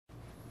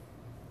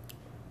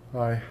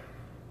I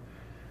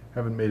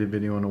haven't made a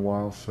video in a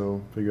while,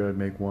 so figured I'd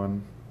make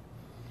one.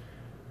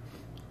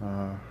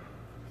 Uh,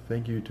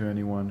 Thank you to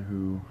anyone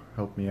who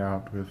helped me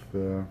out with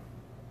the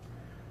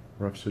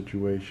rough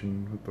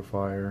situation with the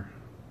fire.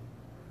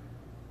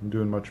 I'm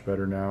doing much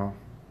better now.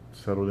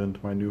 Settled into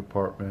my new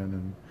apartment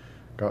and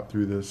got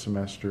through the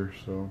semester,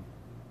 so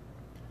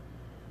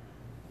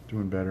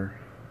doing better.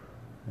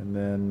 And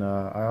then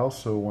I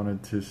also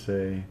wanted to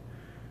say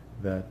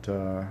that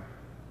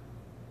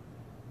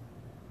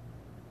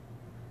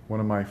one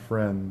of my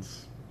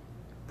friends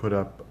put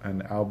up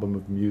an album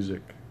of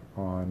music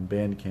on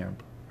Bandcamp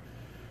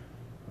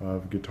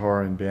of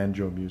guitar and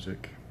banjo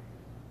music.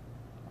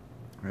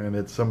 And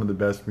it's some of the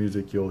best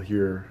music you'll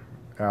hear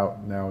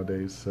out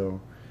nowadays,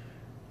 so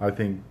I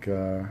think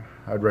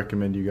I'd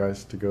recommend you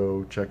guys to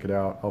go check it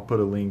out. I'll put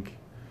a link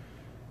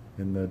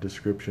in the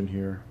description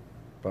here,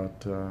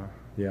 but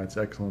yeah, it's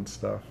excellent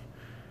stuff.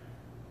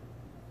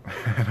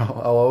 And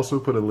I'll also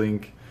put a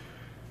link.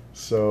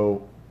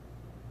 So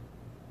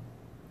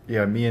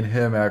yeah, me and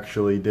him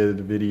actually did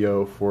a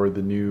video for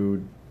the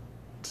new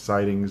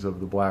sightings of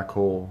the black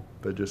hole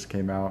that just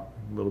came out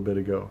a little bit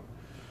ago.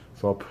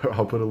 So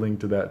I'll put a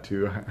link to that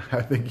too.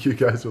 I think you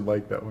guys would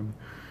like that one.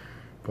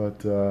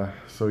 But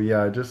so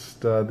yeah,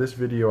 just this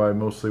video I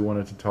mostly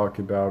wanted to talk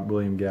about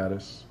William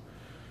Gaddis.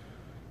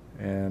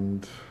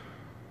 And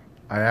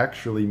I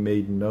actually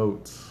made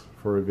notes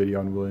for a video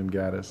on William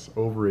Gaddis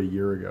over a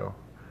year ago.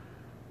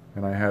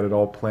 And I had it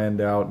all planned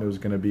out, and it was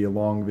going to be a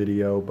long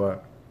video,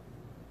 but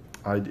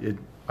I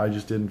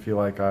just didn't feel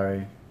like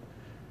I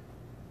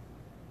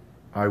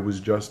was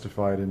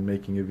justified in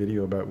making a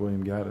video about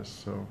William Gaddis,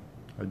 so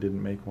I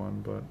didn't make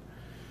one. But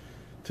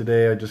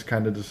today I just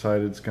kind of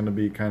decided it's going to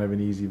be kind of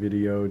an easy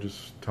video,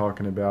 just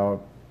talking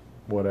about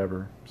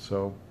whatever.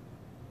 So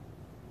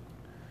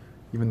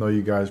even though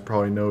you guys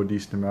probably know a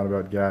decent amount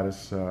about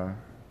Gaddis,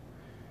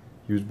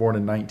 he was born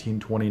in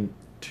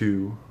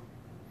 1922,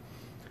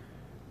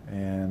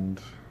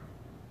 and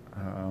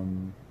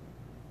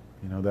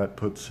you know, that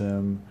puts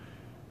him,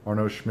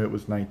 Arno Schmidt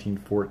was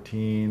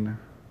 1914,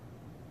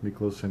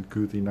 Miklos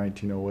Senkuthi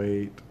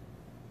 1908,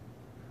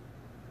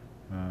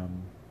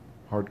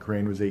 Hart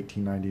Crane was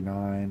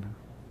 1899,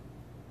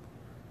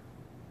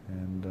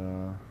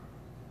 and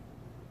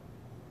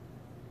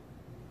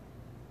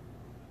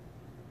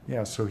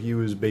yeah, so he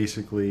was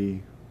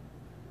basically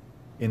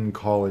in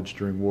college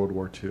during World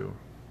War II.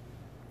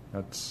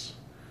 That's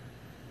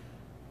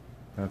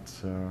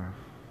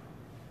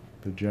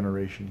the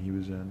generation he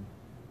was in.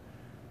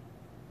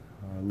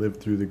 Lived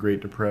through the Great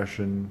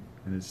Depression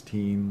in his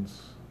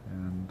teens,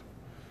 and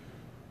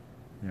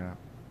yeah,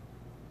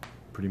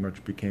 pretty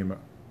much became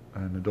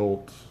an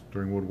adult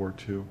during World War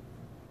II.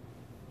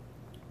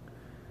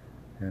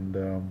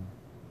 And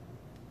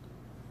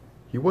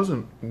he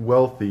wasn't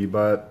wealthy,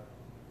 but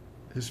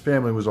his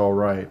family was all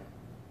right,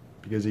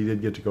 because he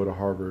did get to go to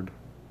Harvard.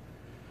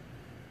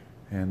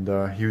 And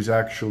he was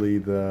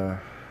actually I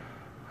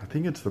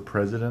think it's the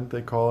president,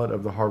 they call it,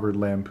 of the Harvard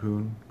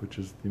Lampoon, which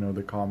is, you know,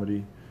 the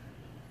comedy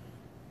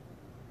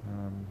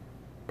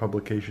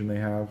publication they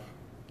have.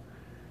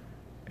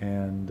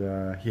 And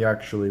he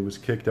actually was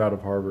kicked out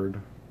of Harvard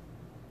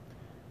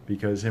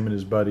because him and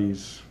his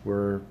buddies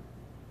were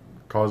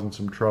causing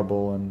some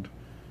trouble, and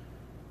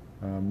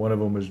one of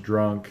them was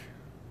drunk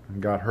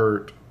and got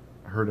hurt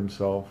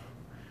himself.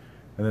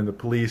 And then the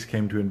police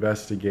came to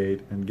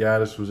investigate, and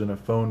Gaddis was in a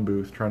phone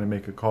booth trying to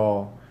make a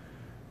call,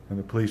 and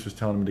the police was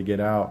telling him to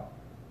get out,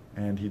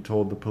 and he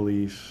told the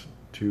police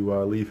to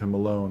leave him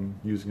alone,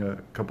 using a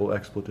couple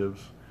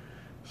expletives.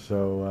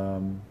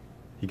 So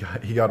he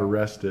got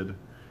arrested,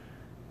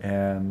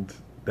 and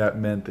that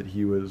meant that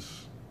he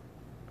was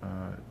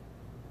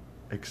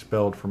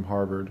expelled from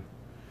Harvard.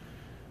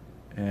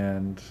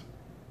 And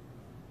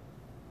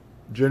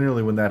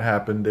generally when that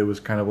happened, it was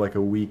kind of like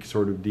a week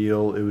sort of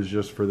deal. It was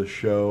just for the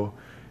show,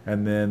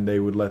 and then they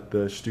would let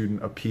the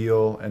student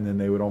appeal, and then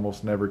they would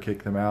almost never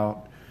kick them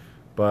out.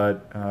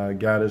 But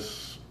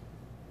Gaddis,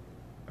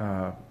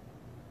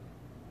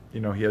 you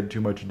know, he had too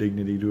much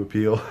dignity to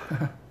appeal.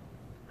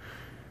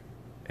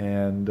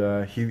 And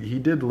he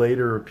did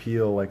later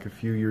appeal, like a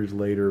few years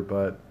later,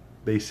 but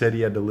they said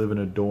he had to live in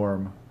a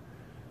dorm,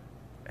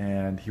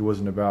 and he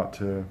wasn't about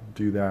to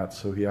do that,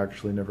 so he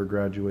actually never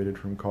graduated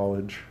from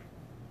college.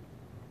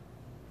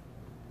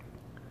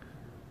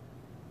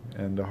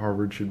 And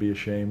Harvard should be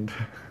ashamed.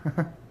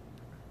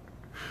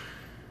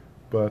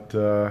 But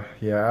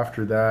yeah,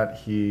 after that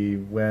he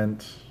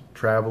went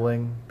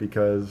traveling,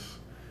 because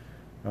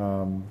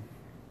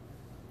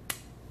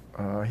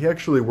he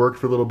actually worked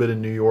for a little bit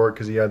in New York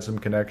because he had some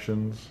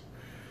connections.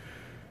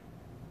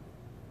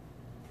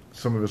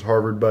 Some of his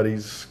Harvard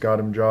buddies got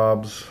him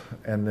jobs,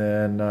 and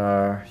then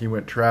he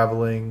went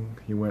traveling.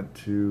 He went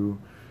to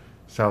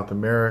South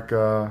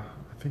America.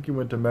 I think he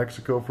went to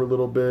Mexico for a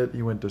little bit.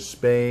 He went to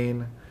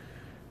Spain.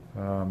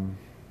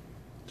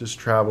 Just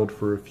traveled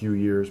for a few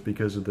years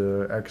because of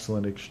the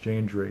excellent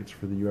exchange rates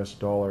for the US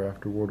dollar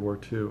after World War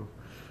II.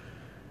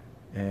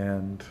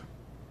 And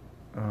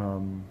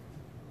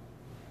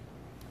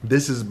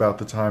this is about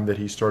the time that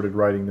he started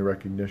writing the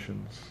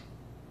Recognitions.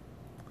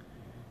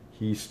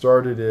 He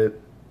started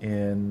it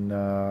in,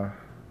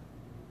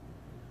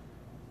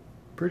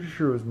 pretty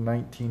sure it was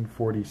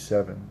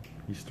 1947.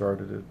 He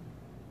started it.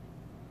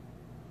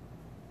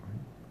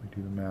 Let me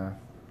do the math.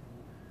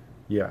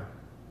 Yeah.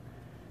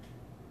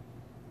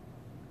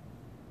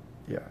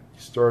 Yeah, he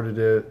started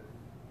it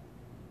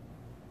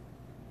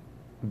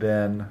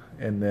then,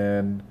 and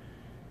then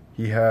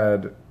he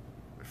had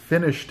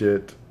finished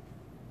it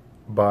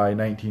by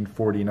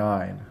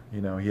 1949.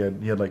 You know, he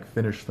had like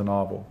finished the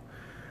novel.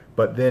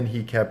 But then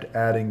he kept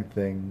adding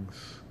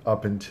things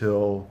up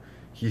until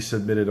he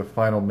submitted a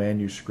final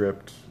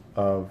manuscript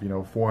of,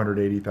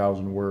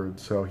 480,000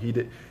 words. So he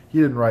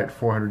didn't write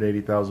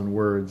 480,000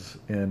 words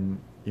in,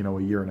 a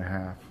year and a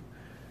half.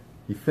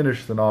 He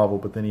finished the novel,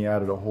 but then he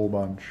added a whole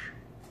bunch.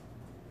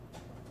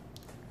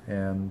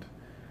 And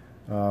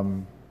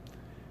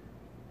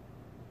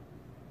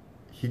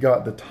he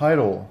got the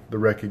title, The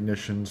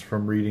Recognitions,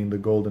 from reading The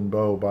Golden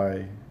Bough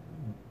by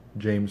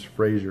James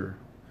Frazer,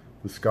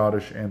 the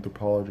Scottish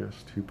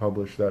anthropologist who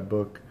published that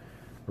book,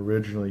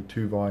 originally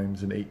 2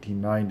 volumes in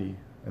 1890,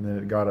 and then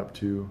it got up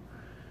to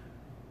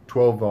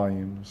 12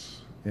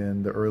 volumes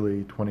in the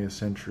early 20th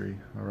century,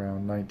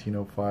 around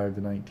 1905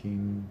 to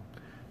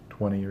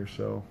 1920 or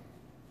so.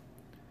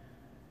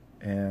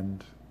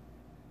 And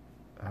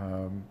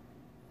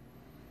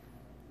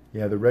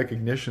The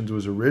Recognitions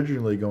was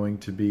originally going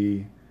to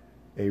be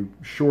a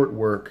short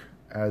work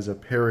as a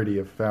parody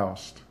of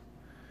Faust,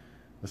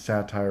 a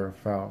satire of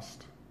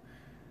Faust.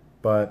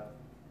 But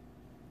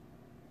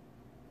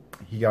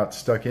he got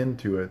stuck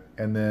into it,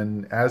 and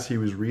then as he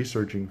was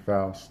researching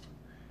Faust,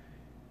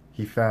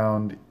 he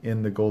found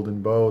in The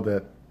Golden Bough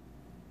that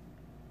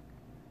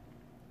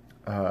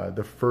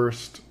the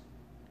first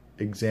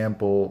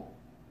example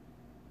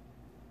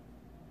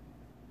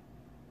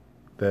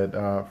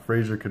that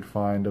Frazer could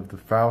find of the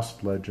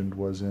Faust legend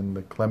was in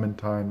the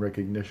Clementine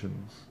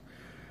Recognitions,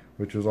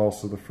 which was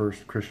also the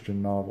first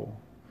Christian novel.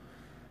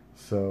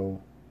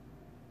 So,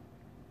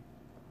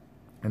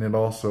 and it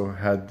also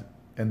had,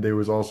 and there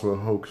was also a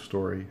hoax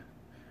story,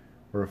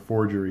 or a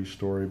forgery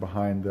story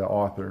behind the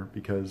author,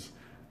 because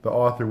the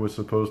author was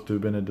supposed to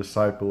have been a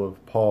disciple of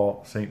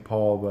St.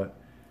 Paul, but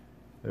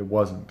it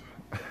wasn't.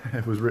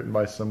 It was written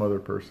by some other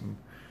person.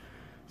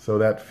 So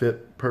that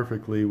fit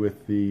perfectly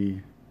with the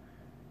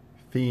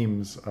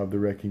themes of the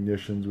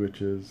Recognitions,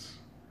 which is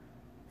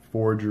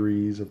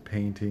forgeries of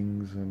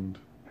paintings and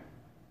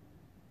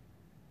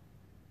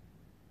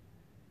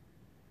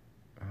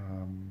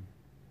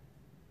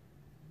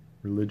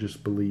religious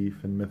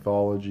belief and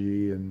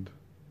mythology and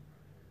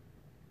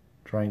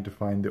trying to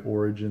find the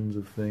origins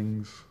of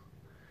things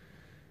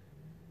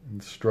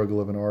and the struggle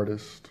of an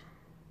artist,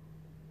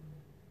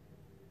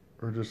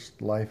 or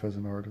just life as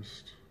an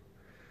artist.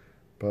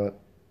 But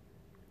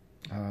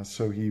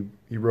so he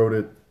wrote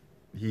it.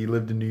 He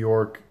lived in New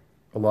York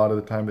a lot of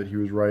the time that he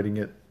was writing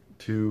it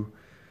too,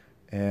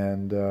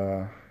 and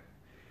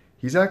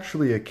he's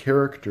actually a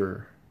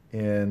character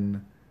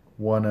in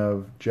one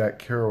of Jack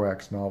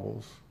Kerouac's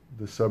novels,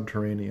 The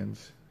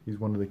Subterraneans. He's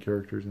one of the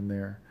characters in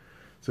there.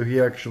 So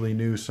he actually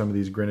knew some of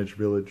these Greenwich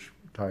Village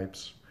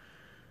types.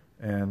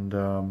 And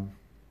so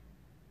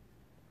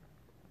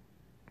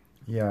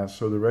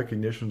The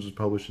Recognitions was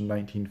published in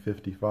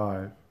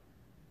 1955.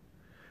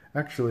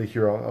 Actually,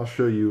 here, I'll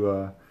show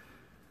you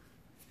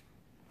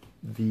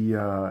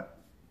the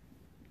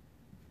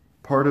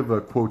part of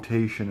a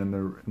quotation in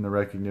the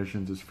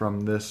Recognitions is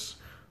from this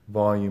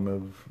volume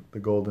of The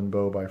Golden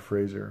Bough by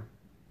Frazer.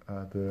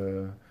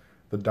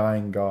 The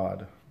Dying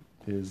God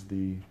is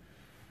the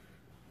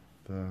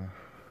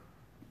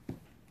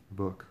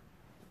book.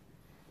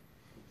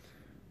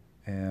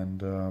 And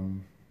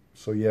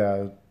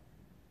The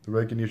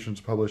Recognitions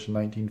was published in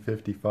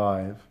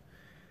 1955,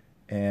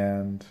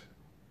 and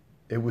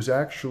it was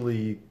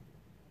actually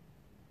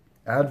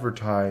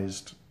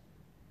advertised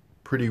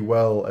pretty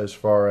well as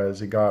far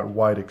as it got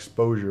wide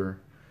exposure,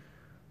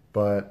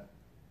 but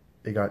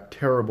it got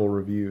terrible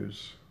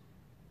reviews.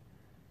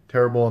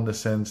 Terrible in the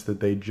sense that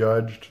they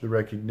judged the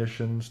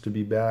Recognitions to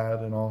be bad,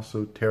 and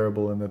also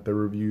terrible in that the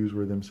reviews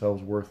were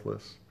themselves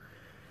worthless.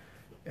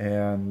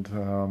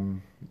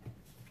 And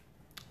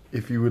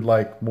if you would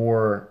like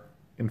more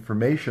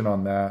information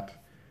on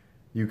that,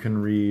 you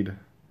can read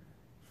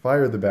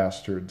Fire the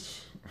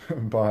Bastards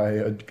by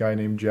a guy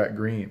named Jack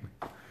Green,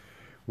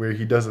 where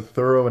he does a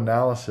thorough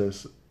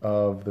analysis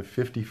of the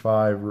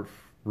 55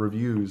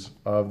 reviews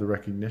of the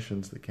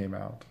Recognitions that came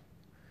out.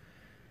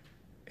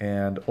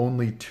 And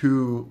only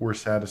 2 were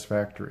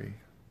satisfactory.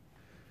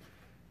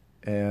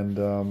 And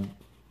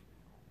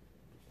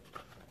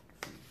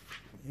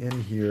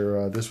in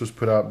here, this was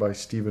put out by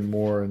Stephen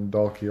Moore in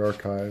Dalkey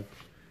Archive.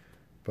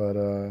 But,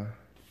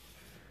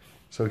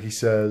 so he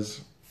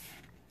says,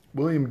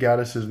 William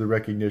Gaddis's The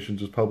Recognitions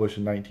was published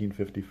in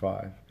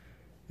 1955.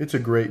 It's a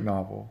great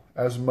novel,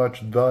 as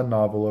much the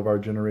novel of our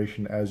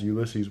generation as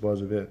Ulysses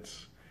was of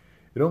its.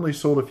 It only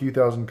sold a few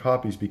thousand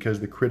copies because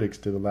the critics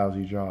did a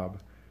lousy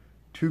job.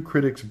 2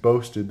 critics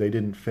boasted they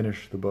didn't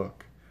finish the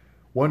book.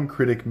 One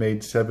critic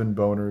made 7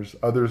 boners,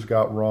 others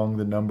got wrong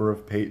the number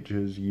of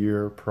pages,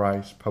 year,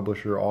 price,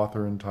 publisher,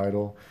 author, and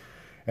title,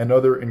 and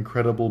other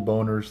incredible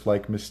boners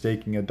like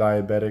mistaking a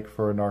diabetic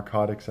for a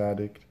narcotics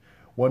addict.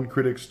 One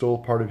critic stole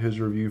part of his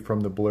review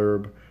from the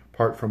blurb,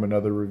 part from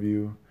another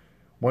review.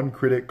 One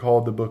critic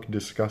called the book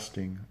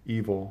disgusting,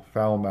 evil,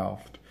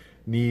 foul-mouthed,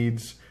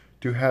 needs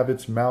to have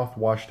its mouth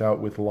washed out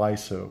with lye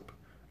soap.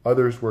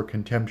 Others were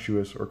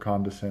contemptuous or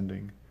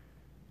condescending.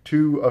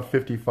 2 of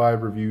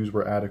 55 reviews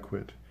were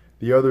adequate.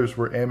 The others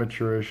were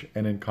amateurish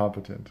and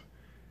incompetent,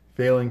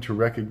 failing to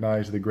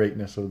recognize the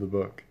greatness of the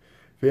book,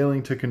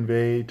 failing to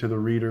convey to the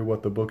reader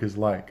what the book is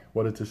like,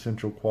 what its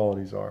essential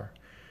qualities are,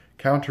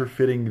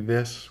 counterfeiting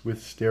this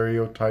with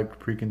stereotyped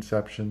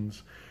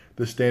preconceptions,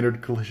 the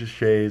standard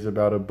cliches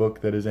about a book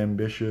that is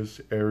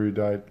ambitious,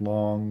 erudite,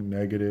 long,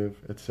 negative,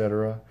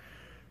 etc.,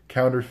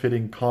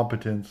 counterfeiting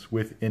competence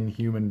with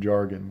inhuman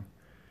jargon,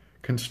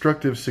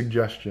 constructive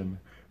suggestion,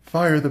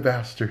 fire the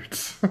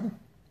bastards.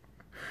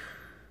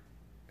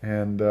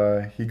 And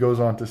he goes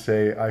on to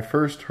say, I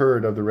first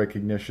heard of the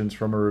recognitions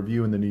from a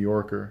review in the New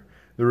Yorker.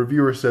 The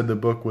reviewer said the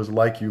book was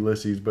like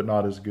Ulysses, but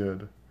not as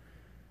good.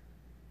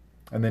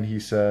 And then he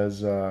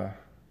says, fuck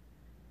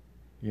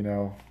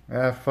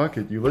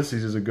it,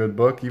 Ulysses is a good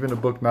book. Even a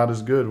book not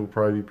as good will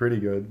probably be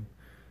pretty good.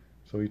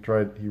 So he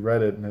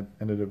read it, and it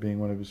ended up being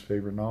one of his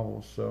favorite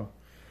novels. So,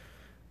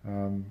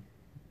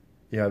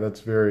 that's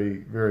very,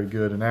 very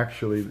good. And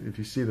actually, if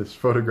you see this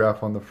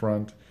photograph on the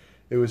front,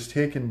 it was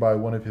taken by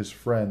one of his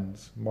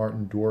friends,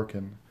 Martin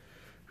Dworkin,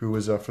 who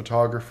was a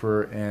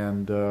photographer,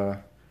 and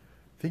I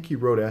think he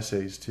wrote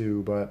essays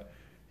too, but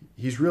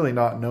he's really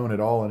not known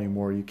at all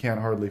anymore. You can't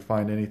hardly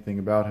find anything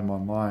about him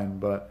online,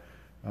 but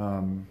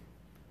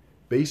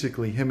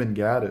basically him and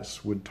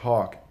Gaddis would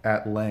talk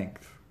at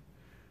length,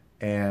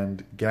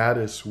 and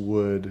Gaddis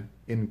would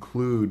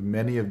include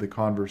many of the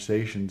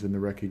conversations in the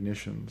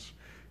recognitions.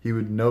 He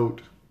would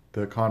note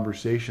the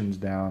conversations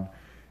down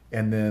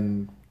and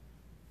then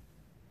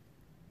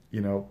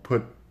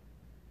put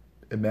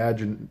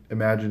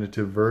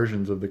imaginative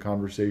versions of the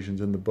conversations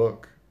in the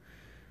book.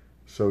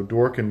 So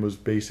Dworkin was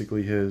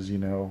basically his,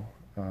 in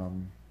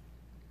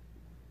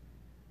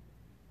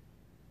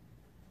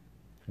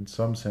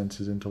some sense,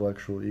 his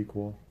intellectual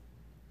equal.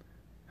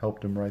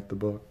 Helped him write the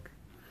book.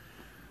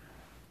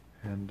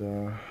 And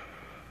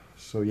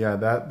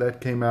that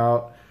came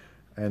out.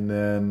 And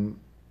then,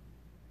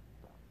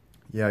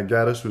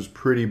 Gaddis was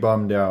pretty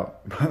bummed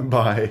out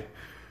by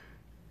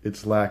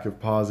its lack of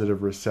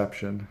positive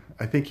reception.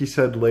 I think he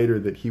said later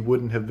that he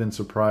wouldn't have been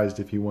surprised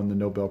if he won the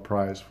Nobel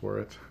Prize for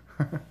it.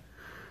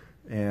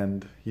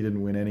 And he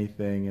didn't win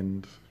anything,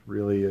 and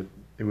really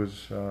it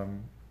was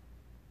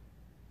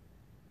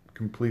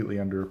completely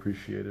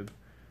underappreciated.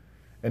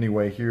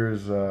 Anyway,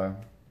 here's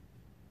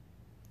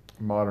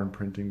modern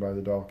printing by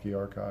the Dalkey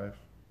Archive.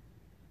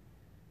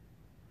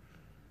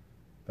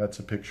 That's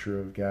a picture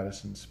of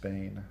Gaddis in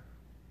Spain.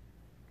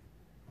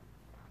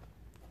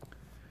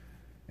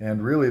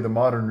 And really, the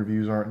modern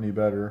reviews aren't any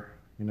better.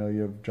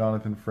 You have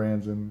Jonathan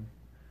Franzen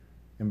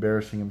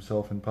embarrassing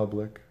himself in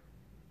public,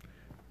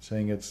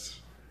 saying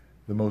it's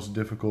the most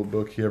difficult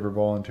book he ever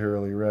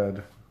voluntarily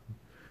read,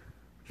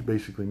 which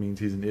basically means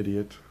he's an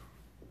idiot.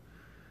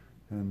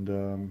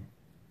 And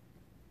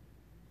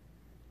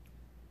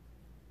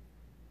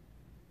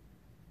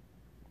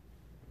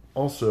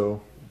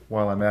also,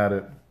 while I'm at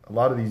it, a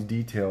lot of these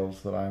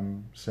details that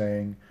I'm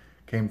saying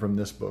came from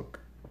this book,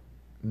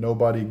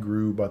 Nobody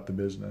Grew But the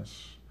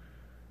Business,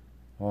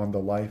 on the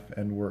life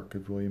and work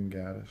of William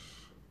Gaddis.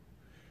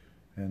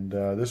 And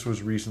this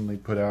was recently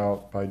put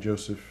out by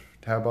Joseph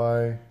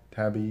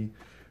Tabby,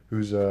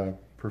 who's a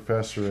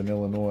professor in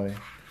Illinois.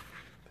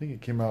 I think it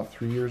came out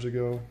 3 years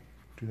ago,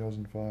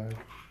 2005.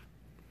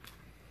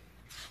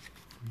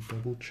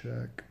 Double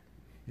check.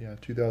 Yeah,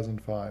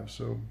 2005.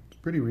 So it's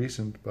pretty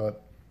recent,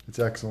 but it's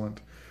excellent.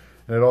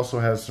 And it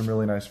also has some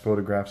really nice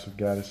photographs of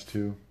Gaddis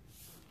too.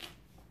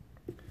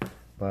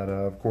 But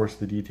of course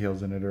the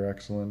details in it are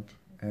excellent.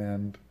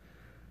 And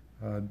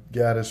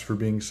Gaddis, for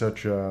being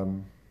such a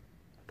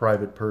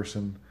private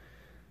person,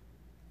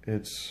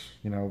 it's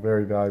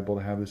very valuable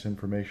to have this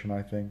information,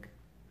 I think.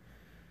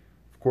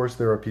 Of course,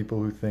 there are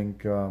people who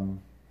think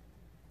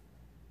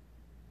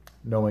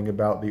knowing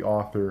about the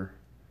author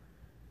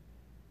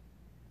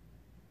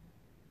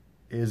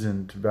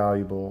isn't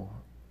valuable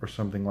or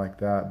something like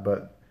that,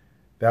 but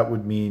that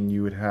would mean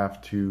you would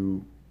have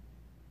to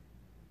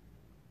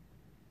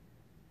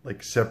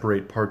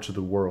separate parts of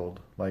the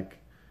world.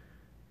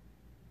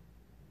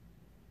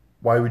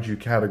 Why would you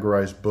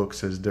categorize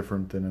books as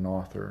different than an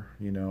author,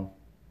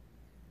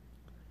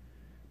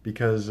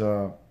 Because,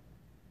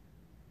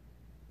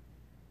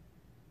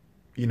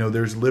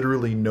 there's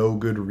literally no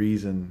good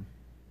reason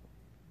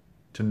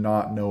to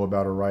not know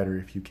about a writer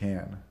if you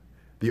can.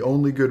 The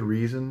only good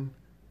reason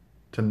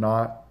to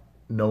not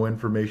know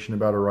information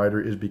about a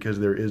writer is because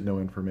there is no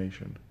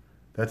information.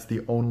 That's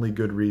the only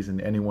good reason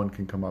anyone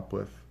can come up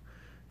with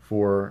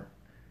for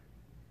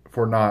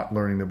not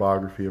learning the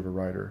biography of a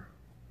writer.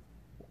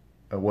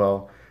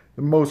 Well,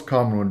 the most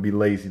common would be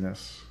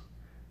laziness.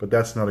 But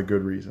that's not a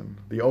good reason.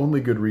 The only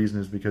good reason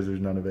is because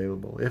there's none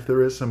available. If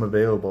there is some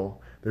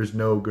available, there's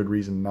no good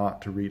reason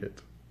not to read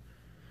it.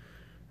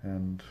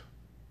 And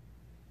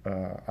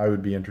I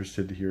would be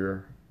interested to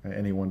hear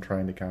anyone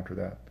trying to counter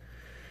that.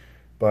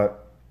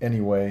 But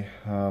anyway,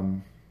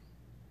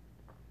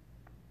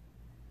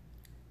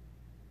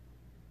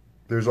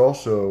 there's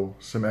also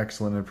some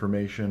excellent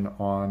information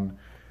on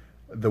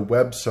the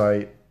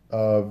website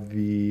of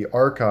the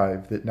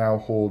archive that now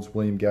holds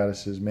William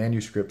Gaddis's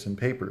manuscripts and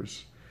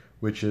papers,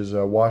 which is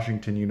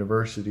Washington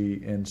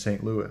University in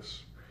St.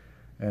 Louis.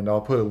 And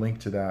I'll put a link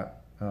to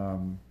that.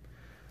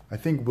 I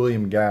think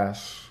William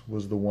Gaddis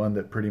was the one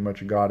that pretty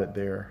much got it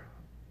there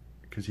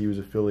because he was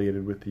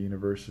affiliated with the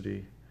university.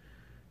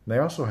 And they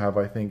also have,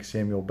 I think,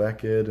 Samuel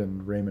Beckett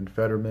and Raymond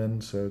Fetterman,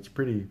 so it's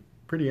pretty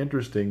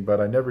interesting, but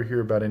I never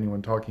hear about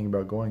anyone talking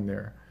about going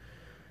there.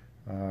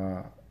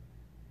 The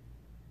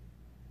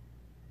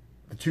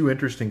two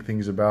interesting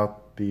things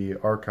about the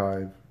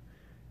archive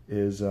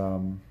is,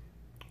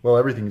 well,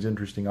 everything's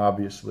interesting,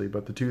 obviously,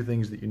 but the two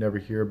things that you never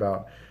hear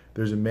about,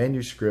 there's a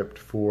manuscript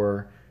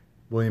for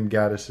William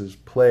Gaddis's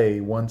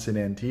play, Once in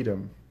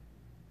Antietam,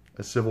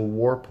 a Civil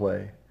War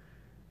play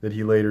that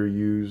he later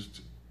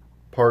used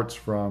parts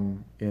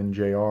from in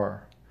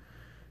J.R.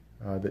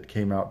 That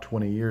came out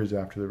 20 years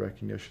after the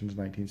recognitions,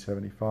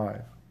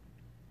 1975.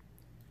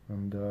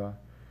 And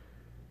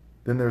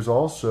then there's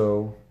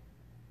also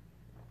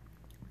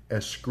a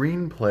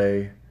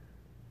screenplay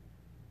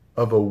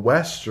of a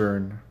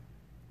Western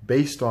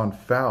based on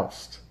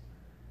Faust.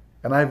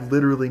 And I've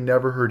literally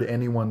never heard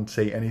anyone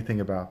say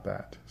anything about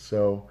that.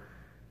 So,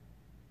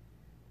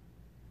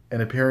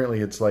 and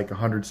apparently it's like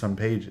 100-some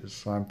pages.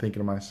 So I'm thinking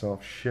to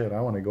myself, shit,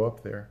 I want to go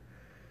up there.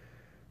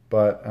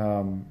 But,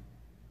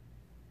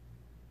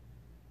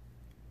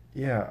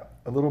 yeah,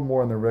 a little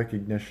more on the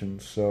recognition.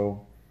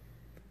 So,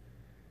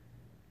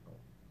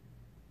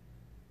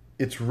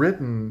 it's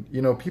written,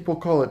 you know, people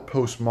call it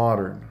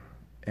postmodern,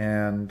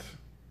 and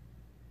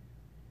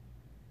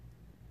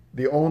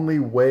the only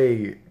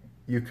way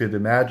you could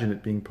imagine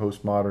it being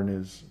postmodern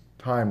is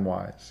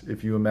time-wise.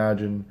 If you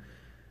imagine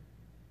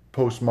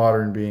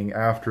postmodern being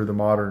after the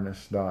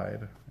modernists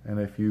died, and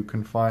if you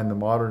confine the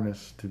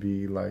modernists to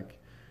be like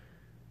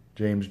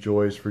James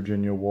Joyce,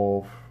 Virginia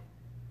Woolf,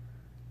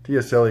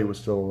 T.S. Eliot was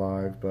still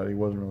alive, but he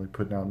wasn't really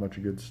putting out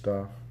much good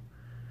stuff,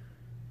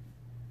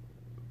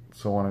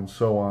 so on and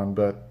so on.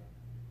 But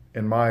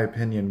in my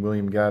opinion,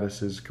 William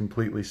Gaddis is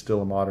completely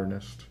still a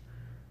modernist.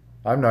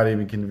 I'm not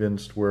even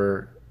convinced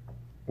we're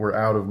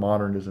out of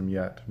modernism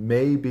yet.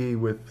 Maybe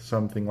with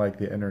something like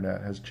the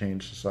internet has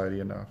changed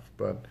society enough,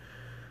 but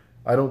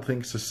I don't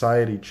think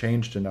society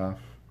changed enough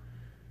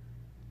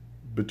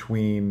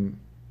between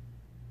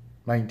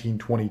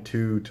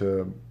 1922 to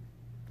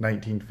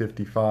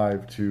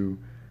 1955 to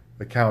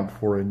account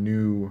for a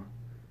new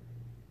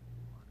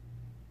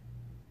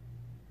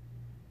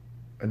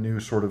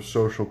sort of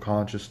social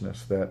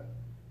consciousness that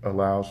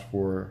allows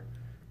for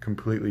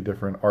completely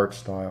different art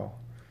style.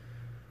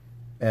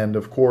 And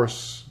of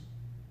course,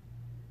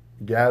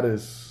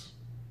 Gaddis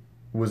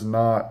was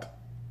not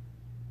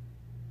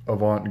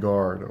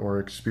avant-garde or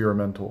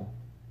experimental.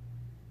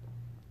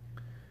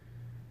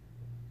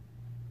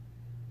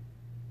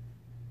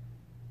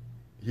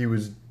 He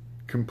was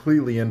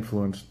completely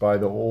influenced by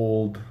the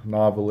old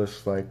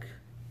novelists like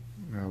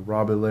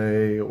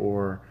Rabelais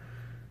or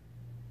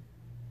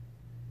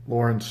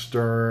Lawrence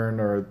Stern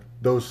or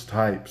those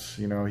types.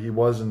 You know, he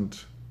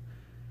wasn't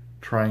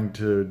trying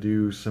to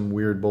do some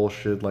weird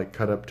bullshit like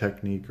cut-up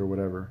technique or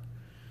whatever,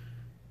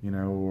 you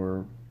know,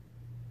 or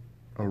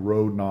a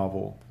road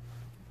novel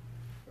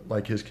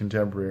like his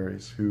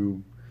contemporaries,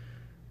 who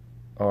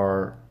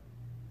are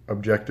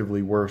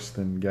objectively worse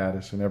than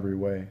Gaddis in every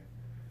way.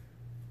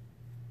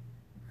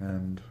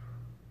 And,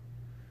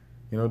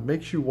 you know, it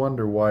makes you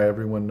wonder why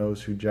everyone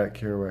knows who Jack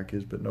Kerouac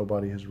is, but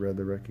nobody has read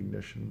the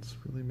recognitions.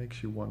 It really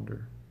makes you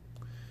wonder.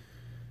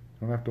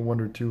 You don't have to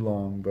wonder too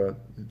long,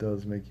 but it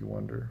does make you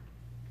wonder.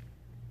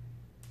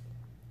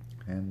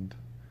 And,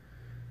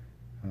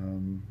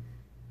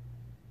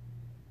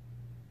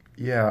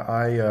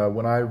 yeah,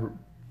 when I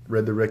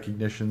read the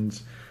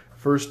recognitions,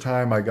 first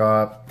time I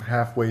got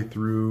halfway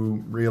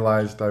through,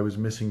 realized I was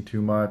missing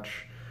too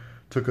much,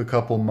 took a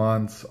couple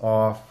months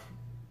off,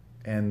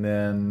 and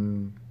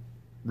then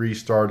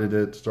restarted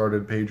it,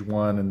 started page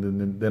 1,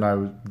 and then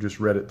I just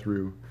read it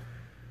through.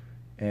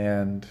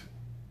 And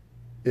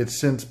it's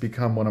since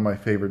become one of my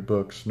favorite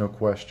books, no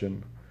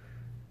question.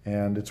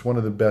 And it's one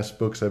of the best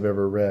books I've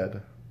ever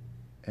read.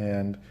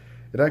 And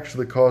it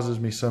actually causes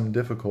me some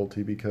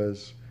difficulty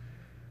because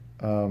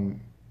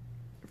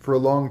for a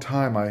long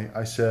time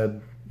I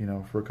said, you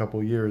know, for a couple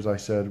of years I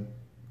said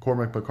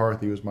Cormac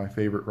McCarthy was my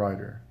favorite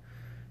writer.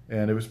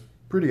 And it was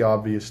pretty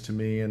obvious to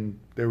me, and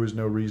there was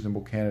no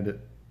reasonable candidate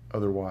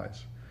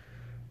otherwise.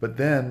 But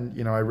then,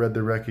 you know, I read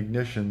the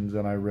recognitions,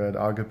 and I read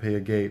Agape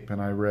Agape,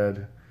 and I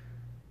read,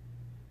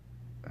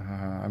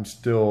 I'm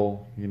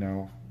still, you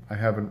know, I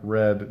haven't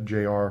read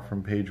JR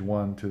from page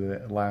 1 to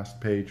the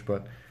last page,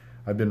 but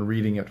I've been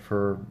reading it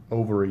for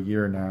over a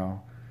year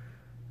now,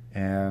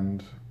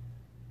 and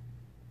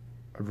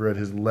I've read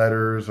his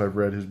letters, I've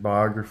read his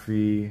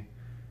biography,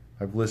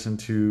 I've listened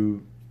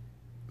to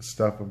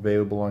stuff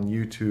available on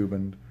YouTube,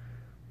 and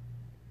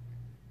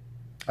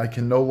I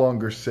can no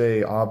longer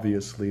say,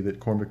 obviously, that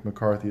Cormac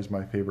McCarthy is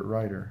my favorite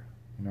writer.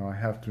 You know, I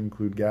have to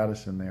include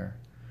Gaddis in there.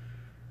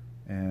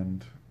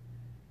 And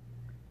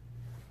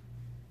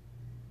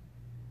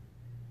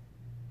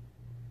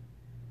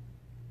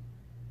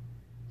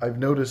I've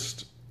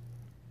noticed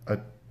a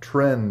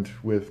trend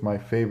with my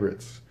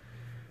favorites.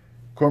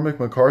 Cormac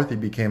McCarthy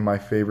became my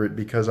favorite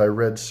because I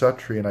read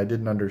Suttree and I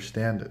didn't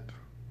understand it.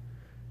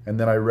 And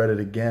then I read it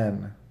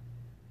again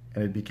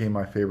and it became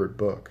my favorite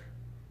book.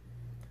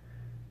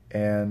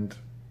 And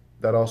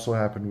that also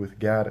happened with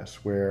Gaddis,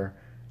 where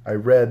I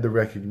read The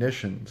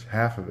Recognitions,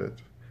 half of it,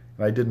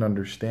 and I didn't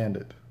understand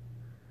it.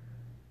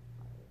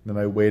 Then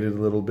I waited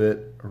a little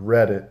bit,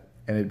 read it,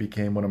 and it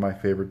became one of my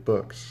favorite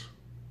books.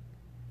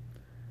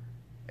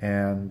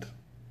 And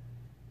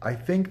I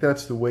think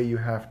that's the way you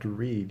have to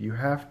read. You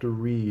have to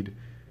read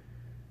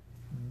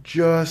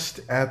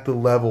just at the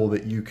level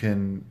that you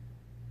can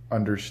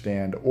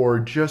understand, or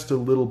just a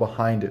little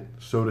behind it,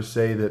 so to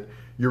say, that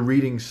you're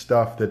reading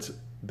stuff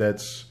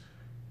that's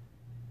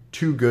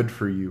too good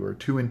for you or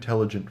too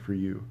intelligent for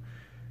you.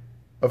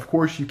 Of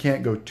course, you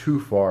can't go too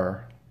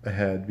far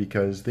ahead,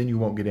 because then you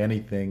won't get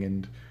anything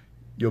and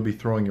you'll be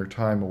throwing your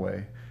time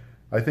away.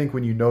 I think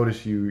when you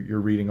notice you're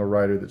reading a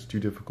writer that's too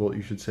difficult,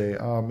 you should say,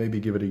 maybe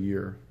give it a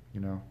year,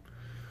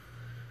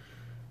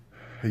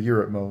 a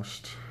year at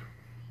most.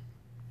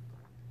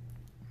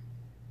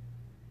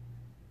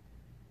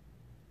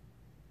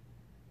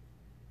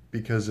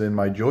 Because in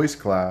my Joyce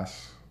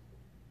class,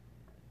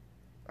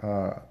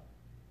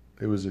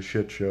 it was a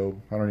shit show.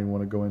 I don't even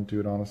want to go into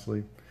it,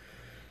 honestly.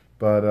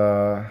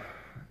 But,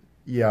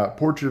 yeah,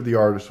 Portrait of the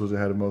Artist was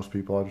ahead of most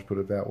people, I'll just put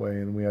it that way.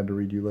 And we had to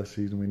read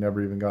Ulysses, and we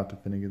never even got to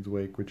Finnegan's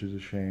Wake, which is a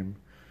shame.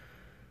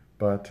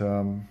 But,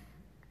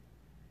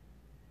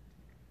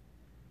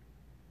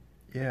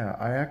 yeah,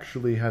 I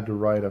actually had to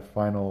write a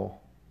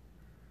final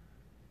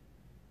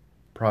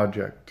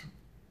project.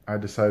 I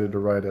decided to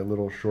write a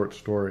little short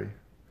story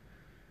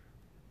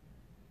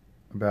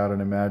about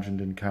an imagined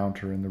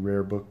encounter in the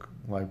rare book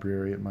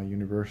library at my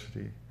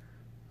university,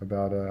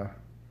 about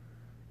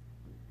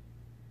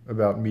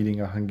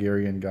meeting a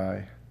Hungarian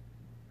guy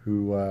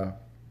who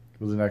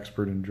was an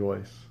expert in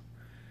Joyce.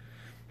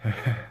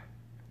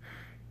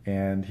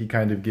 And he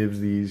kind of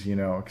gives these,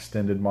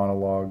 extended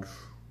monologues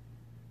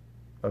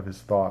of his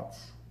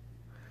thoughts.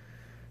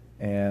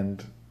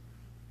 And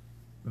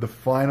the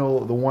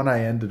one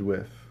I ended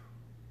with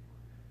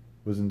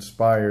was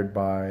inspired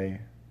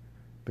by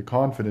The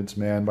Confidence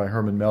Man by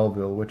Herman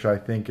Melville, which I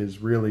think is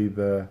really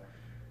the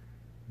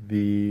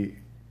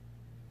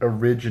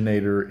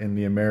originator in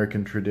the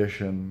American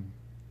tradition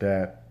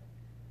that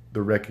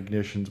The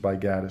Recognitions by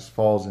Gaddis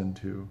falls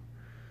into.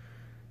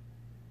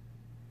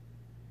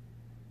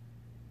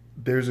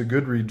 There's a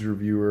Goodreads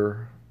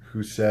reviewer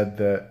who said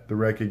that The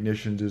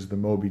Recognitions is the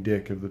Moby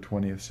Dick of the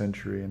 20th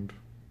century, and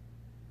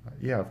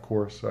yeah, of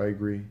course, I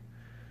agree.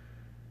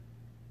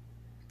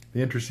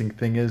 The interesting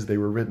thing is they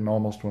were written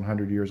almost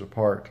 100 years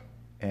apart,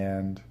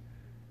 and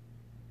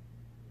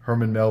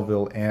Herman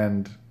Melville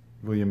and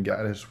William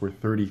Gaddis were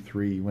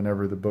 33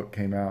 whenever the book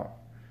came out,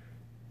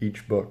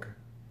 each book.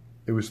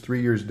 It was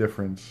 3 years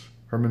difference.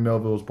 Herman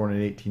Melville was born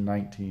in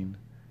 1819.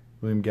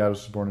 William Gaddis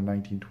was born in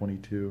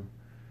 1922.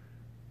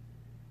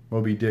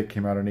 Moby Dick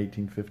came out in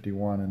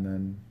 1851, and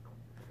then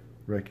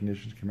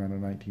Recognitions came out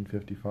in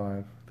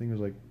 1955. I think it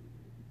was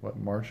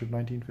March of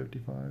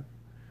 1955?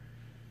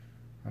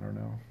 I don't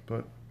know,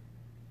 but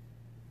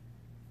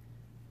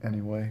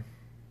anyway.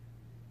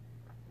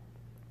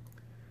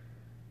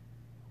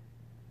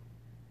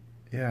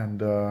 Yeah,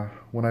 and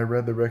when I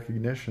read The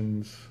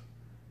Recognitions,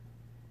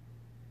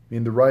 I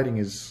mean, the writing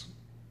is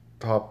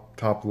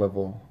top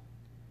level,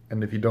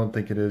 and if you don't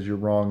think it is, you're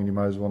wrong, and you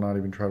might as well not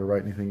even try to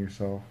write anything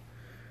yourself.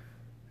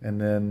 And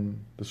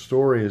then the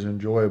story is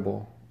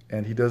enjoyable,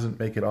 and he doesn't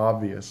make it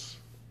obvious,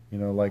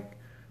 like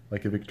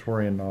a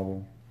Victorian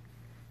novel,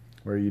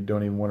 where you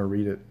don't even want to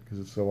read it because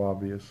it's so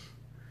obvious.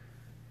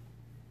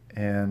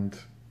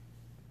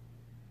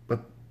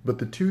 But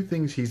the two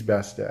things he's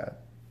best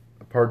at,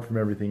 apart from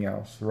everything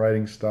else, the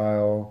writing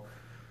style,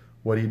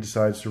 what he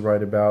decides to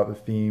write about, the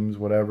themes,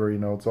 whatever,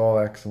 it's all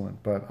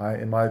excellent. But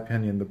in my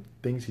opinion, the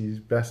things he's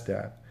best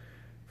at,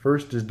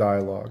 first is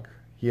dialogue.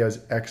 He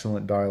has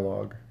excellent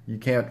dialogue. You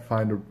can't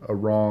find a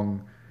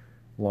wrong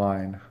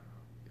line,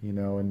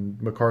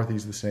 and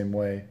McCarthy's the same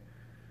way.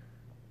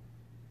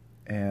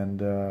 And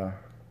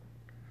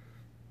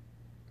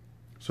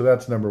so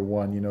that's number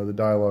one, the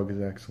dialogue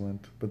is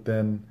excellent. But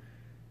then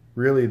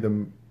really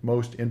the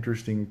most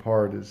interesting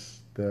part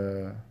is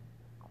the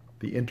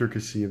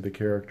intricacy of the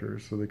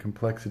characters, so the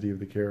complexity of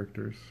the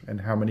characters,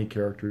 and how many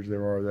characters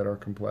there are that are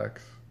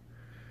complex.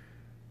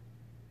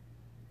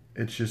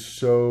 It's just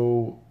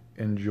so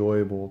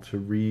enjoyable to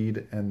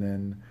read and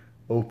then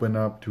open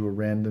up to a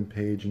random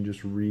page and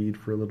just read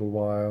for a little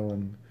while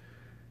and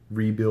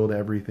rebuild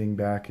everything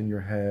back in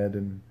your head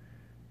and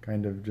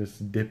kind of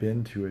just dip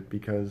into it,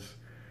 because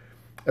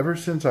ever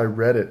since I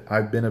read it,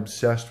 I've been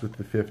obsessed with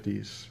the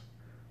 50s.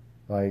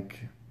 Like,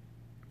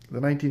 the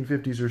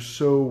 1950s are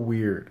so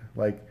weird.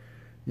 Like,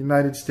 the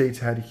United States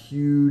had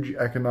huge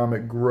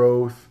economic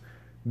growth,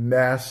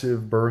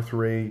 massive birth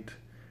rate.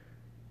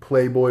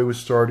 Playboy was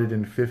started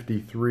in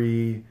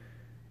 53.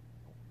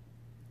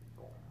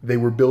 They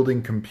were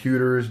building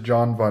computers.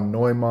 John von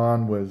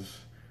Neumann was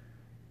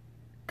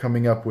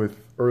coming up with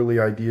early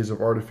ideas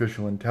of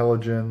artificial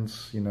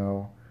intelligence, you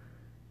know,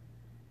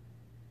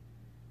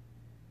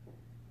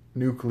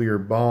 nuclear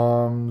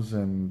bombs,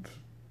 and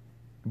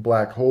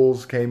black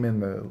holes came in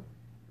the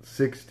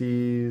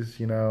 60s,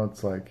 you know,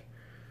 it's like.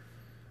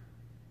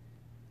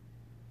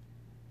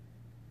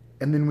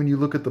 And then when you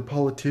look at the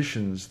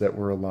politicians that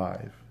were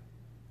alive,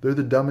 they're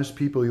the dumbest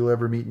people you'll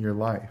ever meet in your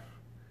life.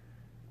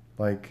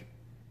 Like,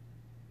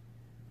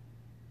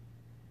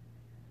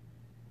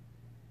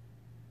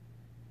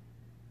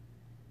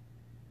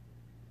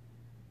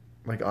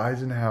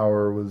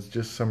 Eisenhower was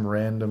just some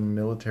random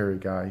military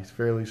guy. He's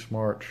fairly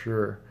smart,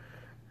 sure.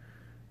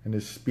 And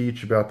his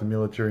speech about the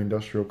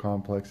military-industrial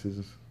complex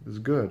is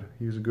good.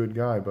 He was a good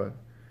guy, but,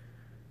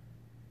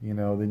 you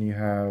know, then you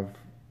have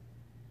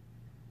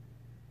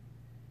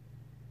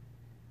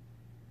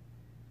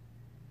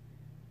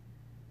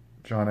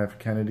John F.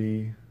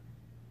 Kennedy,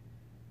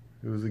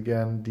 who was,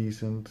 again,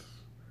 decent.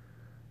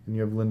 And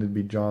you have Lyndon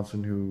B.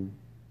 Johnson, who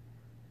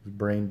was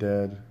brain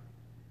dead.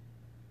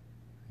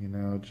 You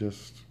know,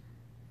 just.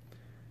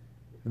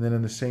 And then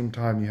in the same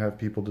time, you have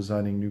people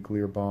designing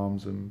nuclear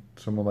bombs, and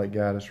someone like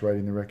Gaddis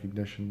writing the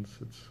recognitions.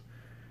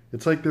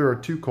 It's like there are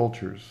two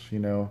cultures, you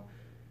know,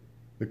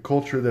 the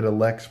culture that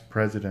elects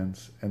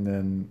presidents, and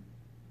then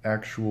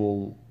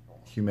actual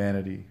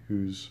humanity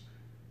who's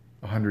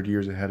 100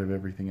 years ahead of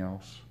everything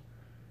else.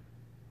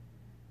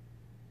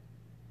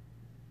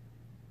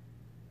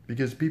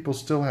 Because people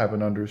still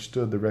haven't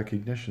understood the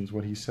recognitions,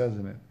 what he says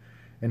in it.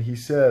 And he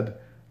said,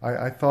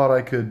 I thought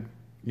I could,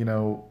 you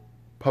know,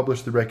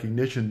 publish the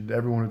recognition,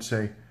 everyone would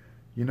say,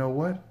 you know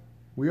what?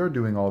 We are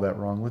doing all that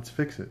wrong. Let's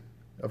fix it.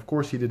 Of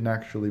course, he didn't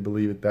actually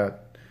believe it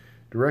that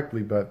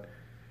directly, but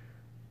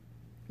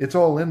it's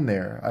all in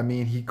there. I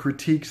mean, he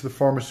critiques the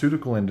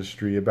pharmaceutical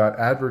industry about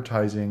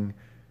advertising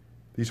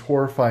these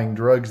horrifying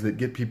drugs that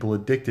get people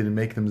addicted and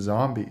make them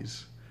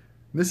zombies.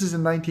 This is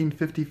in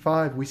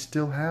 1955. We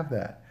still have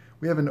that.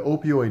 We have an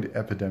opioid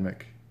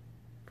epidemic,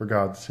 for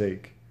God's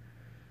sake.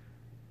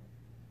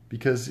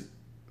 Because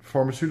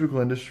pharmaceutical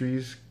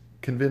industries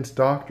convince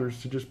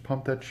doctors to just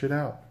pump that shit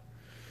out.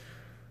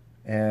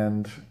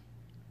 And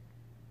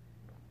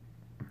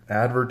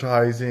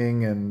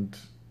advertising and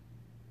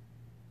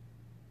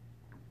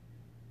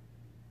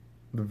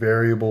the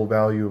variable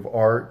value of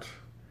art,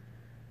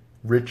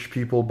 rich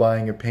people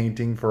buying a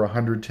painting for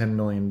 $110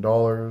 million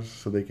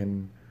so they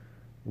can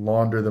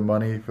launder the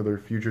money for their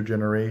future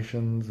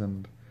generations,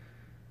 and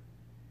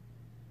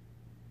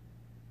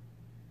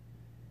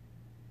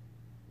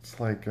it's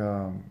like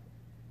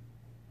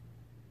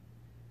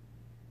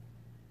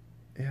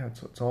yeah,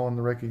 it's all in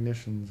the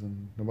recognitions,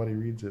 and nobody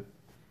reads it.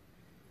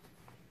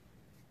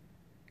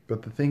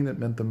 But the thing that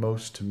meant the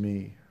most to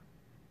me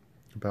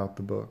about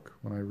the book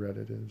when I read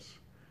it is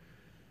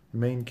the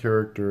main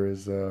character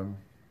is a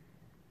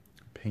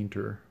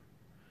painter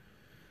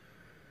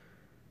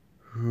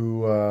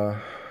who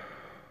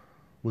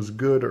was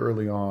good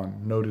early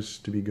on,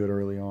 noticed to be good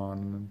early on,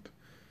 and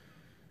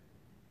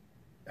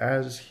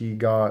as he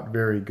got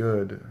very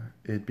good,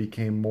 it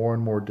became more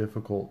and more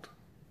difficult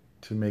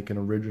to make an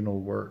original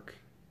work.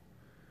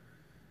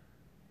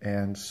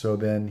 And so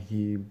then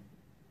he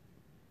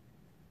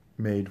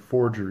made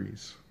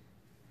forgeries,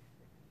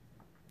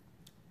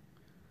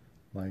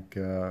 like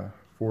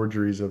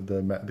forgeries of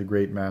the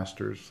great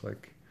masters,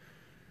 like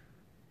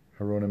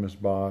Hieronymus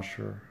Bosch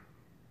or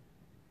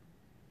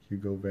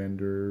Hugo van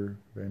der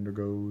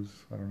Goes.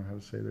 I don't know how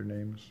to say their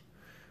names.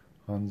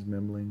 Hans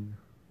Memling.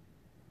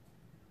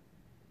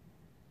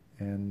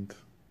 And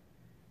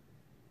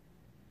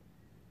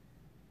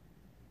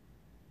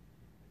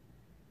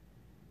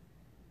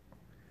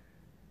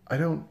I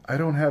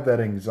don't have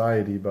that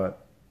anxiety,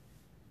 but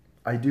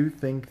I do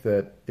think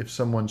that if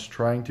someone's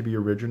trying to be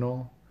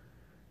original,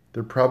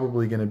 they're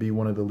probably going to be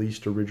one of the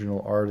least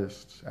original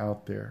artists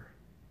out there.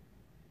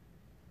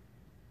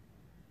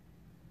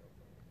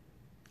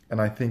 And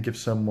I think if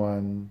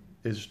someone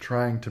is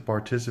trying to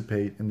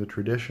participate in the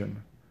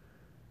tradition,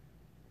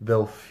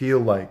 they'll feel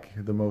like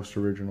the most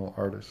original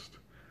artist.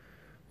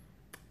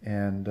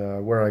 And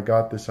where I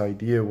got this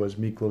idea was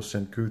Miklos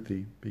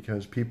Senkuthi,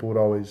 because people would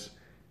always,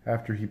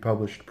 after he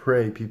published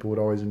Prey, people would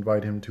always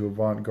invite him to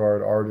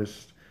avant-garde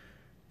artist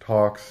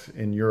talks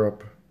in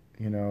Europe,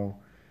 you know,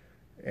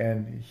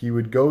 and he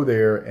would go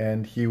there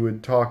and he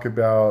would talk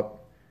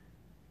about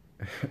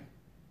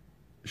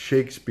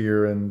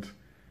Shakespeare and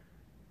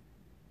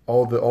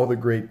all the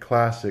great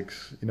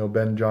classics, you know,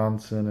 Ben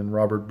Jonson and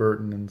Robert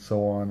Burton and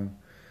so on.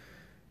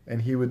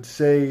 And he would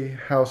say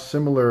how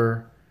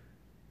similar,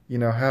 you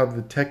know, how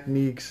the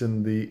techniques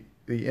and the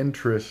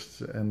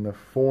interests and the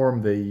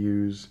form they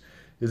use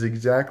is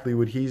exactly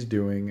what he's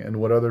doing and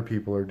what other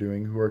people are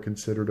doing who are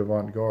considered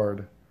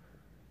avant-garde.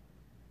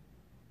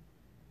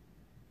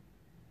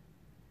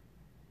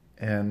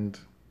 And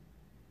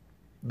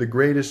the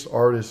greatest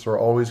artists are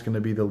always going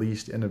to be the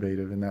least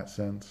innovative in that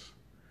sense.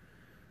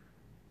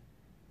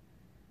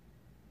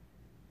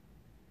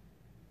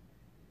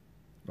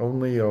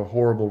 Only a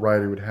horrible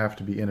writer would have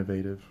to be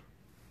innovative.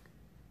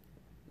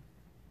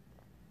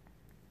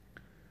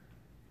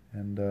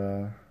 And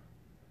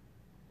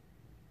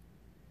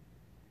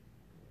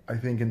I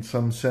think in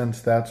some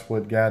sense that's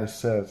what Gaddis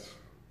says.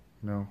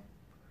 You know,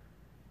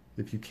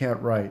 if you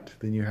can't write,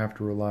 then you have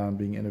to rely on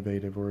being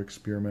innovative or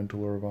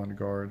experimental or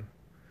avant-garde.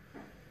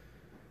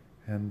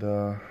 And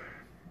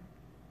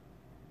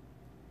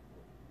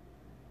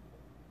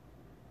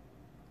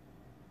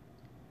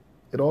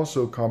it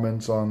also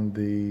comments on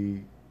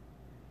the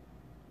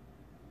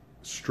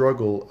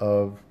struggle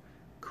of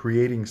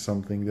creating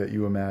something that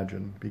you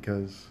imagine,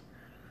 because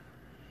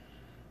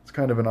it's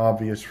kind of an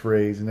obvious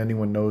phrase and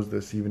anyone knows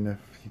this, even if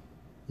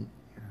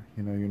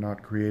you know you're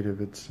not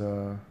creative. It's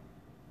the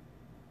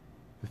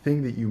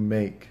thing that you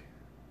make,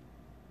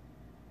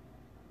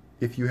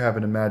 if you have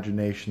an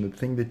imagination, the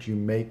thing that you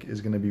make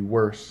is going to be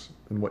worse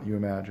than what you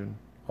imagine.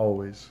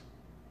 Always.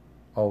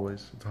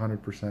 It's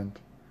 100%.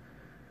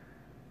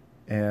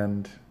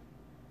 And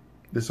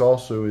this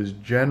also is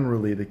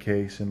generally the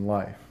case in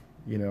life.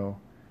 You know,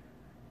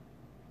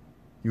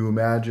 you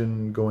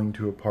imagine going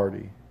to a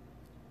party.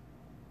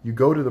 You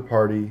go to the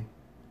party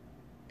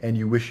and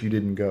you wish you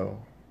didn't go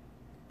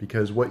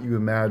because what you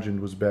imagined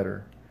was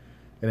better.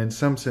 And in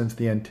some sense,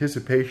 the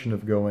anticipation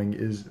of going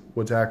is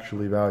what's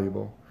actually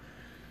valuable.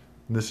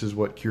 And this is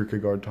what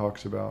Kierkegaard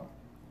talks about.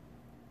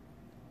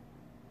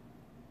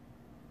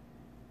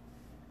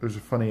 There's a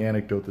funny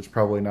anecdote that's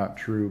probably not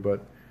true,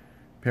 but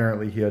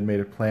apparently he had made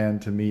a plan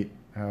to meet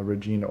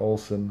Regina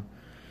Olsen,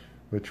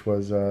 which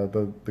was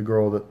the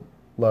girl that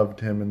loved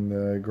him and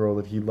the girl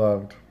that he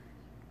loved.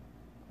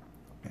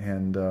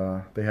 And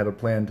they had a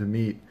plan to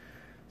meet.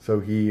 So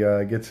he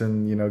gets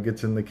in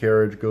the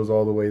carriage, goes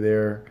all the way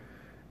there,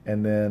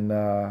 and then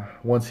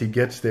once he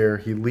gets there,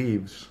 he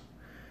leaves.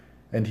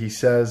 And he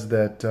says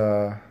that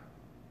the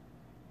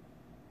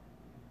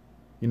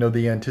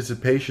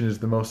anticipation is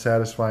the most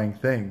satisfying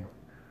thing.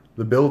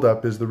 The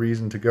build-up is the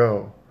reason to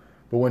go.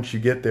 But once you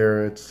get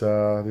there,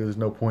 there's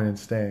no point in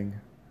staying.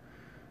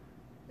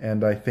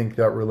 And I think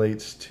that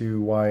relates to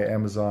why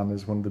Amazon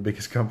is one of the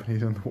biggest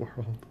companies in the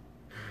world.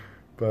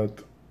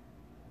 But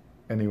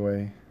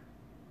anyway,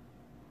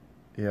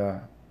 yeah,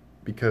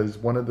 because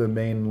one of the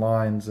main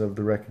lines of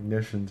the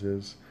recognitions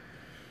is,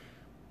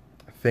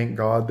 thank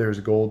God there's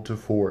gold to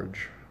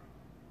forge.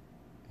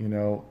 You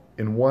know,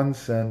 in one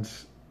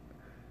sense,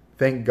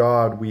 thank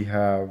God we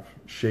have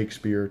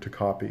Shakespeare to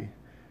copy.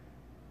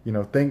 You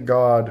know, thank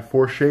God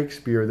for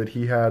Shakespeare that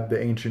he had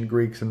the ancient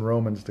Greeks and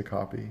Romans to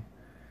copy.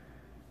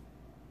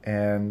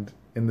 And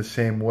in the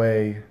same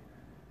way,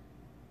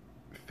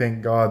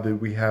 thank God that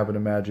we have an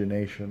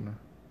imagination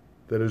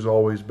that is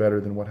always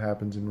better than what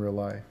happens in real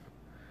life.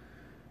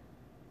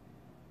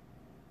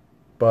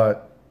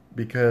 But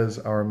because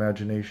our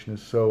imagination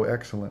is so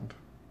excellent,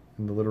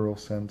 in the literal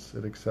sense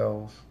it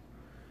excels,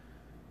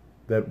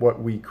 that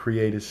what we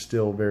create is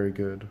still very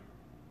good,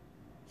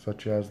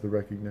 such as the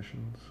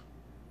recognitions.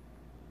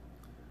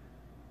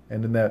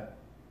 And in that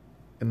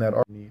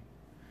art, neat.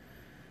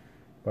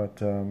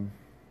 But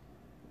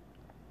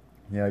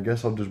yeah, I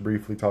guess I'll just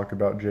briefly talk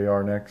about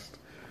JR next,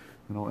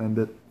 and I'll end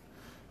it.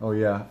 Oh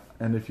yeah,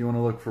 and if you want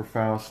to look for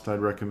Faust, I'd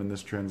recommend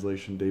this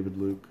translation, David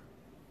Luke.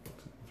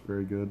 It's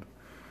very good.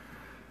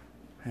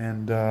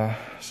 And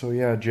so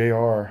yeah,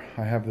 JR,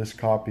 I have this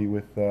copy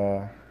with,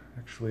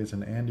 actually it's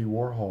an Andy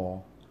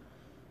Warhol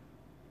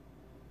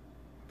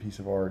piece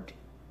of art,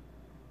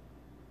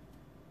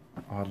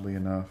 oddly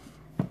enough.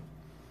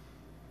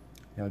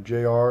 Yeah,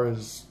 JR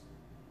is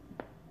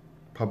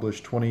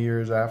published 20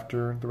 years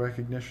after the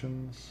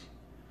recognitions.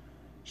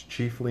 It's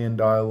chiefly in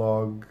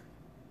dialogue,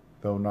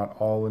 though not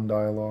all in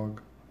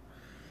dialogue.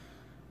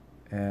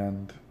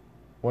 And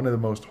one of the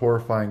most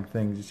horrifying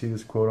things, you see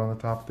this quote on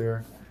the top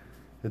there?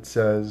 It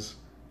says,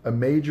 "A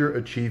major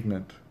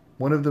achievement,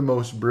 one of the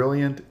most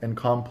brilliant and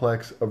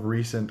complex of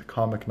recent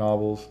comic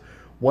novels,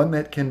 one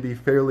that can be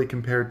fairly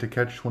compared to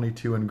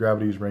Catch-22 and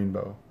Gravity's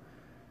Rainbow."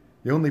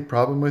 The only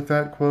problem with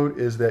that quote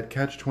is that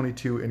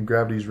Catch-22 and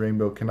Gravity's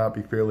Rainbow cannot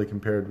be fairly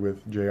compared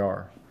with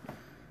JR.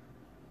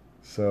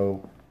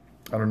 So,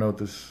 I don't know what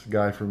this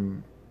guy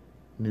from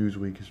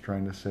Newsweek is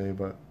trying to say,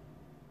 but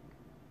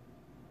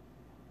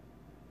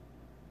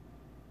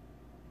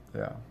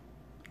yeah.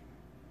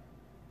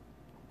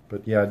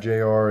 But yeah,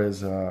 JR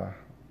is,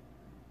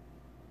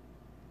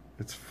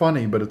 it's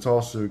funny, but it's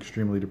also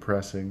extremely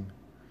depressing.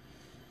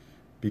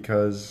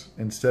 Because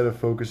instead of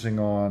focusing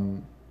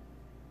on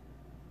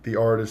the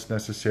artist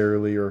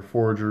necessarily, or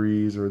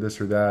forgeries, or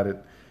this or that,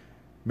 it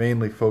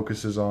mainly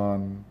focuses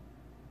on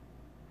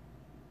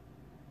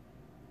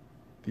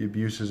the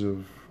abuses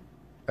of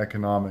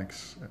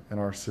economics in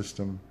our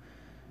system.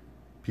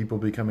 People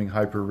becoming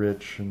hyper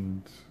rich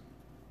and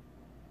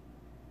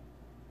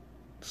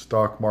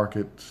stock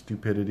market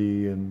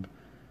stupidity and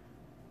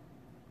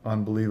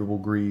unbelievable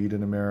greed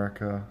in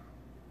America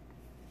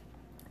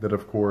that,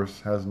 of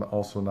course, has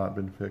also not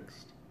been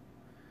fixed.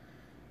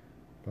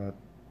 But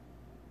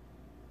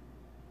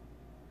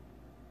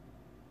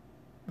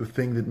the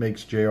thing that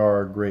makes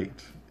J.R.R.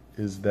 great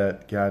is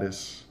that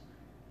Gaddis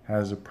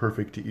has a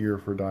perfect ear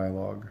for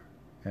dialogue,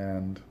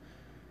 and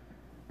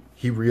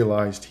he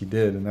realized he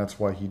did, and that's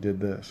why he did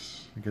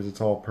this, because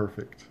it's all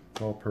perfect.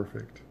 It's all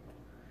perfect.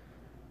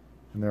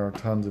 And there are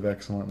tons of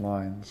excellent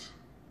lines.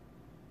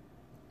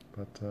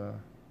 But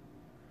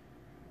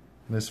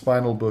this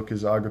final book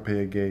is Agape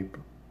Agape,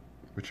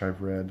 which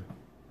I've read.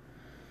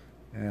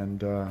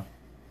 And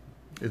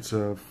it's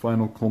a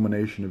final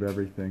culmination of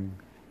everything.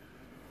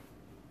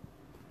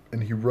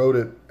 And he wrote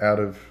it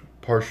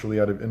partially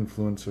out of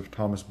influence of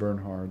Thomas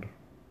Bernhard.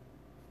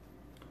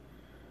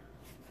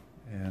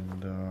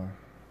 And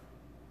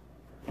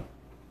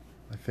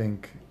I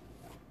think,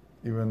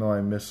 even though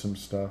I missed some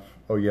stuff,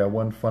 oh yeah,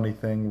 one funny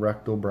thing,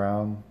 Rectal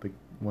Brown,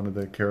 one of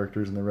the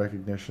characters in the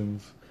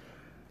recognitions,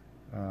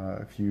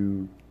 if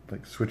you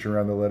switch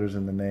around the letters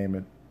in the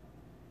name,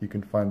 you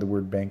can find the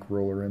word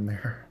bankroller in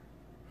there.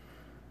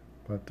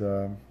 But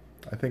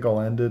I think I'll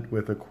end it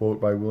with a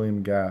quote by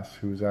William Gaddis,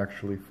 who was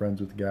actually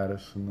friends with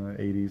Gaddis in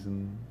the 80s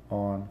and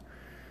on.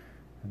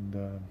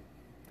 And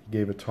he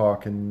gave a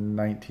talk in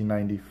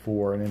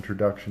 1994, an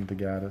introduction to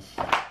Gaddis,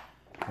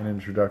 an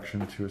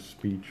introduction to a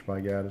speech by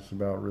Gaddis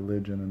about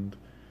religion, and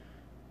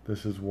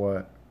this is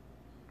what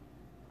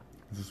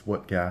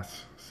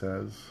Gaddis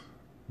says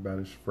about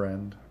his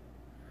friend.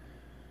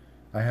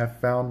 I have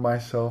found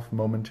myself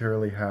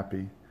momentarily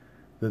happy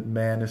that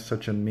man is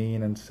such a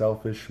mean and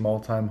selfish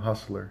small-time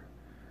hustler,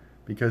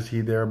 because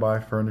he thereby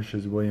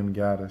furnishes William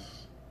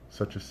Gaddis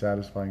such a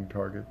satisfying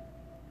target.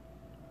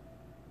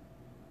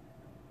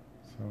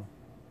 So,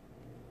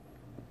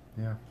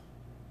 yeah.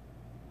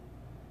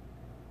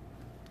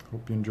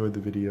 Hope you enjoyed the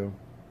video.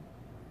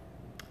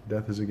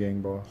 Death is a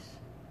gang boss.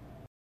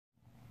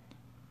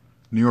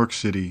 New York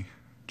City,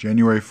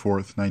 January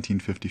 4th,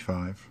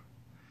 1955.